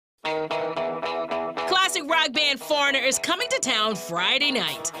Upcoming rock band Foreigner is coming to town Friday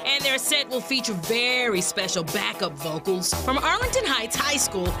night, and their set will feature very special backup vocals from Arlington Heights High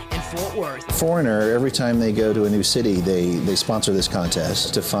School in Fort Worth. Foreigner, every time they go to a new city, they sponsor this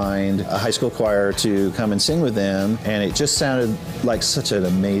contest to find a high school choir to come and sing with them, and it just sounded like such an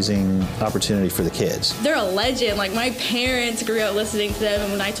amazing opportunity for the kids. They're a legend. Like, my parents grew up listening to them,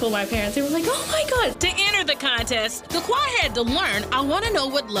 and when I told my parents, they were like, oh my God. To enter the contest, the choir had to learn I Want to Know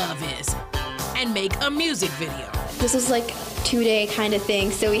What Love Is and make a music video. This was like a 2-day kind of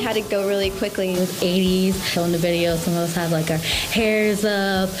thing, so we had to go really quickly. It was 80s. So in the video, some of us have like our hairs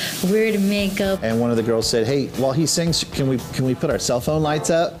up, weird makeup. And one of the girls said, hey, while he sings, can we put our cell phone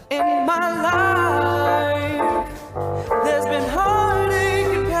lights up? In my life, there's been heartache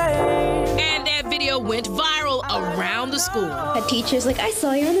and pain. And that video went viral around the school. Had teachers like, I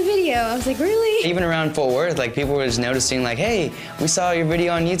saw you on the video. I was like, really? Even around Fort Worth, like, people were just noticing, like, hey, we saw your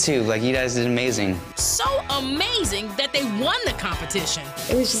video on YouTube. Like, you guys did amazing. So amazing that they won the competition.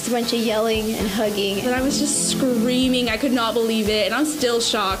 It was just a bunch of yelling and hugging. And I was just screaming. I could not believe it, and I'm still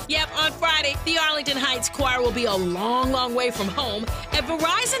shocked. Yep, on Friday, the Arlington Heights Choir will be a long, long way from home at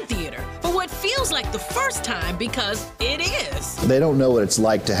Verizon Theater for what feels like the first time, because it is. They don't know what it's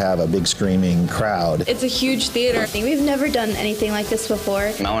like to have a big screaming crowd. It's a huge theater. We've never done anything like this before.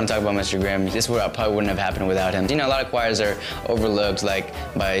 I want to talk about Mr. Graham. This probably wouldn't have happened without him. You know, a lot of choirs are overlooked, like,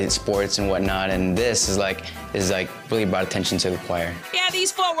 by sports and whatnot, and this is like really brought attention to the choir. Yeah,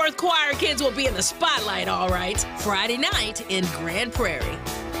 these Fort Worth choir kids will be in the spotlight, all right, Friday night in Grand Prairie.